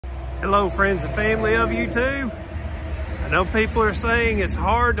Hello friends and family of YouTube. I know people are saying it's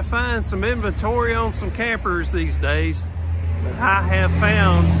hard to find some inventory on some campers these days, but I have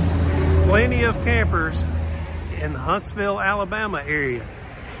found plenty of campers in the Huntsville, Alabama area.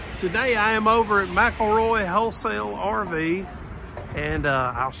 Today I am over at McElroy Wholesale RV, and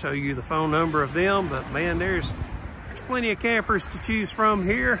I'll show you the phone number of them, but man, there's plenty of campers to choose from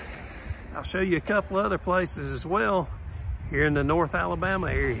here. I'll show you a couple other places as well here in the North Alabama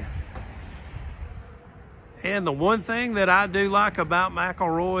area. And the one thing that I do like about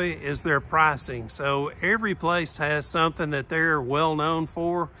McElroy is their pricing. So every place has something that they're well known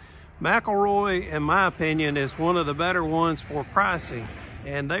for. McElroy, in my opinion, is one of the better ones for pricing.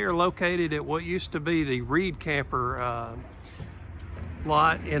 And they are located at what used to be the Reed Camper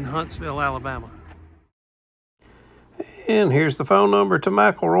lot in Huntsville, Alabama. And here's the phone number to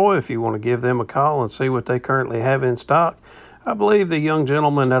McElroy if you want to give them a call and see what they currently have in stock. I believe the young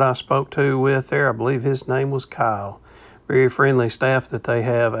gentleman that I spoke to with there, I believe his name was Kyle. Very friendly staff that they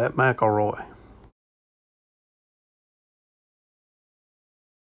have at McElroy.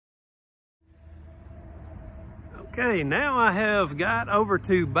 Okay, now I have got over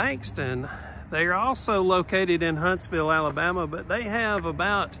to Bankston. They are also located in Huntsville, Alabama, but they have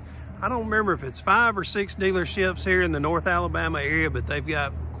about, I don't remember if it's 5 or 6 dealerships here in the North Alabama area, but they've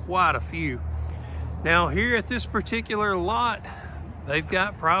got quite a few. Now here at this particular lot, they've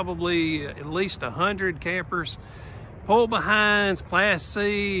got probably at least 100 campers, pull behinds, Class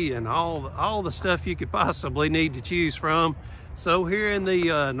C, and all the stuff you could possibly need to choose from. So here in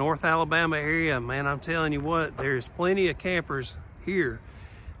the North Alabama area, man, I'm telling you what, there's plenty of campers here.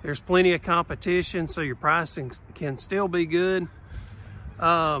 There's plenty of competition, so your pricing can still be good.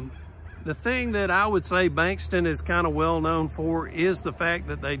 The thing that I would say Bankston is kind of well known for is the fact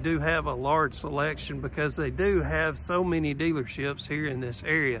that they do have a large selection, because they do have so many dealerships here in this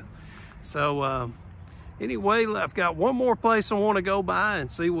area. So anyway, I've got one more place I want to go by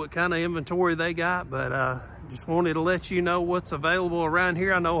and see what kind of inventory they got, but just wanted to let you know what's available around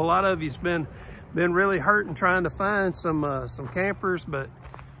here. I know a lot of you's been really hurting trying to find some campers, but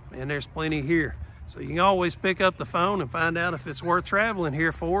man, there's plenty here. So you can always pick up the phone and find out if it's worth traveling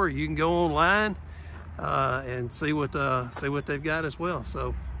here for. You can go online and see what they've got as well.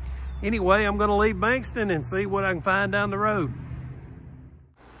 So anyway, I'm going to leave Bankston and see what I can find down the road.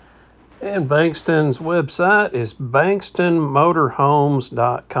 And Bankston's website is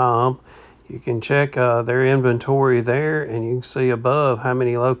bankstonmotorhomes.com. You can check their inventory there, and you can see above how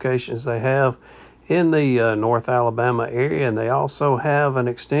many locations they have in the North Alabama area, and they also have an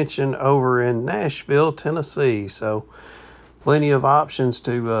extension over in Nashville, Tennessee. So plenty of options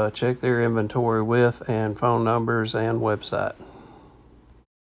to check their inventory with, and phone numbers and website.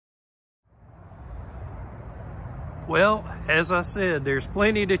 Well, as I said, there's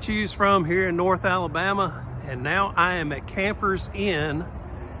plenty to choose from here in North Alabama, and now I am at Campers Inn.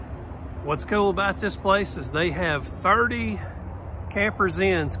 What's cool about this place is they have 30 Campers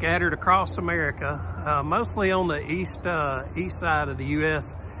Inn scattered across America, mostly on the east side of the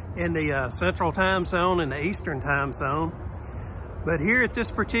U.S. in the Central Time Zone and the Eastern Time Zone. But here at this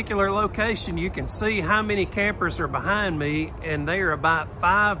particular location, you can see how many campers are behind me, and they are about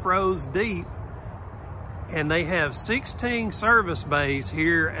 5 rows deep, and they have 16 service bays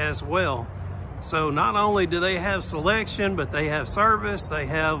here as well. So not only do they have selection, but they have service. They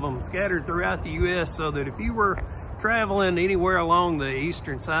have them scattered throughout the U.S. so that if you were traveling anywhere along the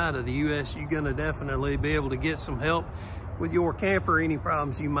eastern side of the U.S., you're going to definitely be able to get some help with your camper, any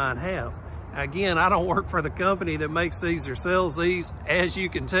problems you might have. Again, I don't work for the company that makes these or sells these. As you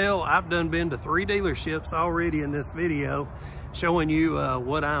can tell, I've been to 3 dealerships already in this video, showing you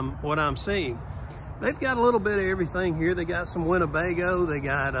what I'm seeing. They've got a little bit of everything here. They got some Winnebago, they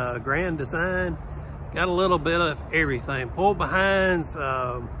got Grand Design, got a little bit of everything. Pull behinds,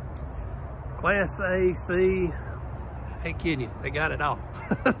 Class A, C, ain't kidding you, they got it all.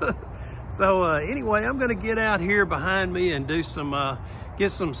 So anyway, I'm gonna get out here behind me and do some,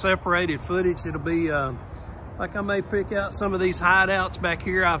 get some separated footage. It'll be, like I may pick out some of these hideouts back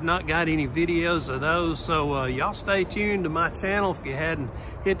here. I've not got any videos of those, so y'all stay tuned to my channel. If you hadn't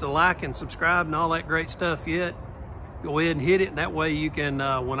hit the like and subscribe and all that great stuff yet, go ahead and hit it, and that way you can,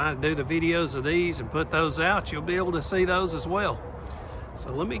 when I do the videos of these and put those out, you'll be able to see those as well.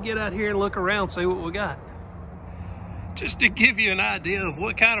 So let me get out here and look around, see what we got. Just to give you an idea of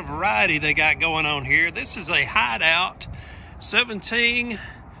what kind of variety they got going on here, this is a hideout 17.5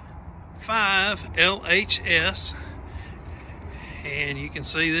 LHS, and you can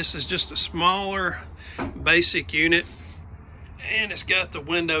see this is just a smaller basic unit, and it's got the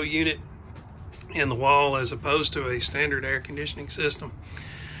window unit in the wall as opposed to a standard air conditioning system.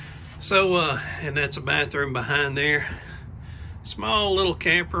 So, and that's a bathroom behind there. Small little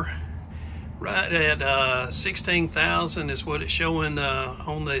camper, right at 16,000 is what it's showing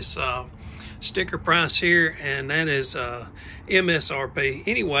on this sticker price here, and that is MSRP.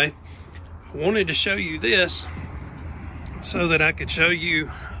 Anyway, I wanted to show you this so that I could show you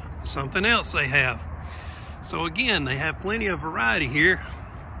something else they have. So again, they have plenty of variety here.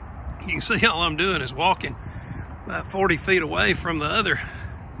 You can see all I'm doing is walking about 40 feet away from the other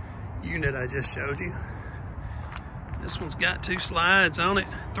unit I just showed you. This one's got 2 slides on it,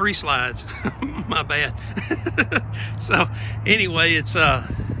 3 slides, my bad. So anyway, it's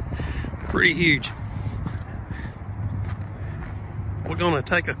pretty huge. We're gonna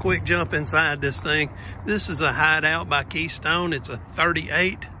take a quick jump inside this thing. This is a Hideout by Keystone. It's a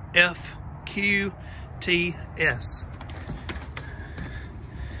 38 FQTS.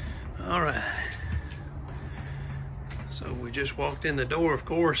 All right. So we just walked in the door, of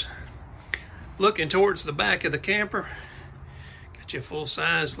course. Looking towards the back of the camper. Got you full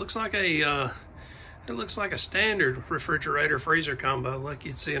size. Looks like a it looks like a standard refrigerator freezer combo like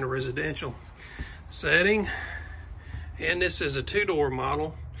you'd see in a residential setting. And this is a 2-door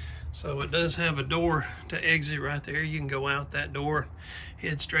model, so it does have a door to exit right there. You can go out that door,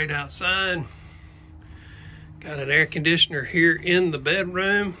 head straight outside. Got an air conditioner here in the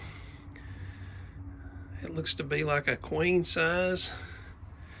bedroom. It looks to be like a queen size.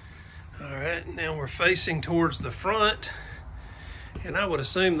 All right, now we're facing towards the front, and I would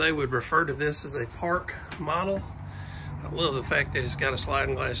assume they would refer to this as a park model. I love the fact that it's got a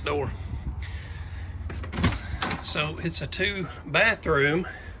sliding glass door. So it's a 2-bathroom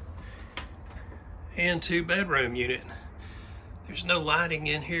and 2-bedroom unit. There's no lighting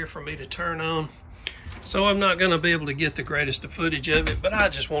in here for me to turn on, so I'm not going to be able to get the greatest of footage of it, but I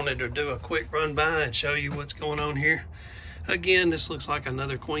just wanted to do a quick run by and show you what's going on here. Again, this looks like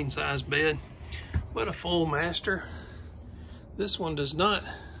another queen size bed, but a full master. This one does not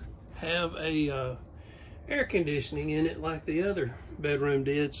have a air conditioning in it like the other bedroom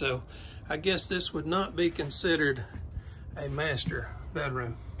did, so I guess this would not be considered a master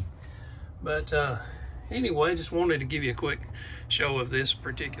bedroom. But anyway, just wanted to give you a quick show of this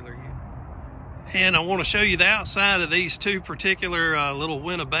particular unit. And I want to show you the outside of these 2 particular little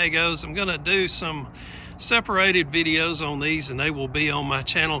Winnebagos. I'm going to do some separated videos on these, and they will be on my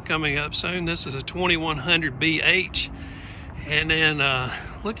channel coming up soon. This is a 2100BH. And then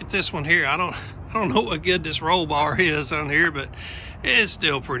look at this one here. I don't know what good this roll bar is on here, but it's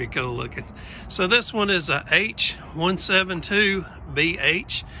still pretty cool looking. So this one is a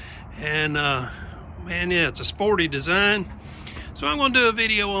H172BH, and man, yeah, it's a sporty design. So I'm going to do a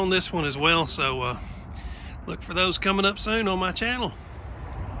video on this one as well. So look for those coming up soon on my channel.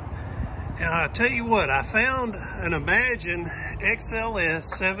 Now I tell you what, I found an Imagine XLS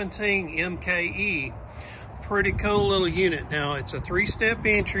 17 MKE. Pretty cool little unit. Now it's a 3-step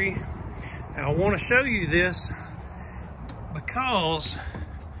entry. Now I want to show you this because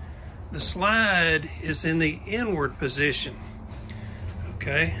the slide is in the inward position.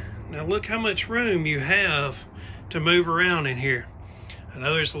 Okay, now look how much room you have to move around in here. I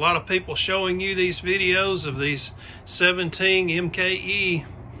know there's a lot of people showing you these videos of these 17 MKE,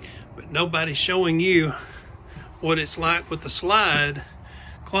 but nobody's showing you what it's like with the slide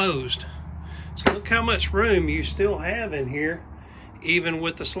closed. So look how much room you still have in here, even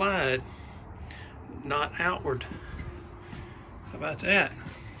with the slide not outward. How about that?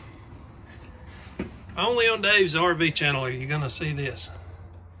 Only on Dave's RV channel are you gonna see this.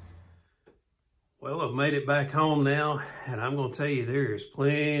 Well, I've made it back home now, and I'm gonna tell you there's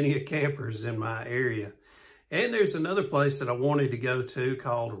plenty of campers in my area. And there's another place that I wanted to go to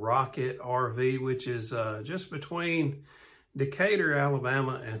called Rocket RV, which is just between Decatur,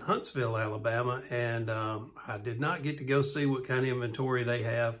 Alabama and Huntsville, Alabama. And I did not get to go see what kind of inventory they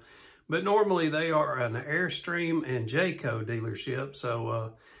have, but normally they are an Airstream and Jayco dealership.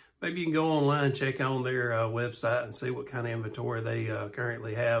 So maybe you can go online, check on their website and see what kind of inventory they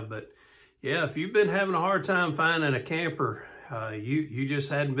currently have. But yeah, if you've been having a hard time finding a camper, you just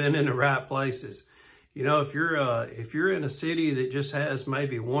hadn't been in the right places. You know, if you're in a city that just has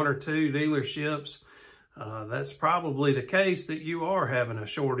maybe 1 or 2 dealerships, that's probably the case that you are having a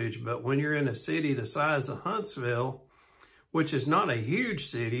shortage. But when you're in a city the size of Huntsville, which is not a huge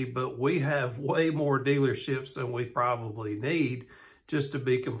city, but we have way more dealerships than we probably need, just to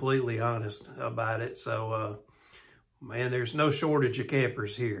be completely honest about it. So, man, there's no shortage of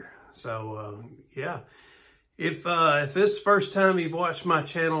campers here. So, yeah. If this is the first time you've watched my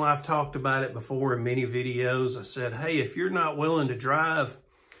channel, I've talked about it before in many videos. I said, hey, if you're not willing to drive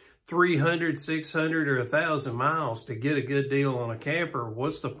 300, 600, or 1,000 miles to get a good deal on a camper,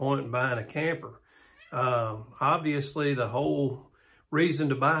 what's the point in buying a camper? Obviously, the whole reason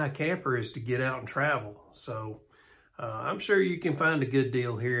to buy a camper is to get out and travel. So I'm sure you can find a good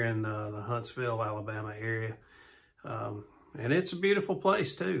deal here in the Huntsville, Alabama area. And it's a beautiful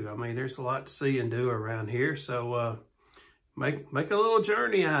place too. I mean, there's a lot to see and do around here. So make a little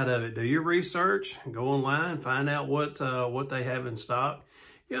journey out of it. Do your research, go online, find out what they have in stock.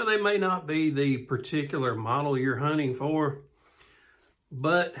 You know, they may not be the particular model you're hunting for,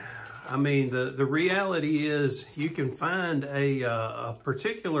 but I mean, the reality is you can find a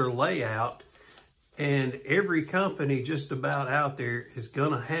particular layout, and every company just about out there is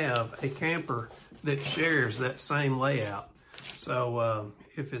going to have a camper that shares that same layout. So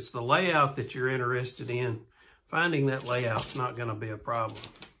if it's the layout that you're interested in, finding that layout's not going to be a problem.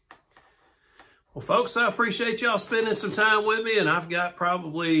 Well, folks, I appreciate y'all spending some time with me, and I've got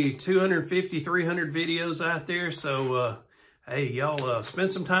probably 250, 300 videos out there. So, hey, y'all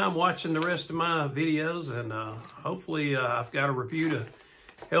spend some time watching the rest of my videos, and hopefully I've got a review to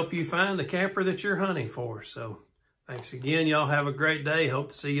help you find the camper that you're hunting for. So, thanks again. Y'all have a great day. Hope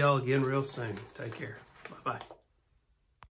to see y'all again real soon. Take care. Bye-bye.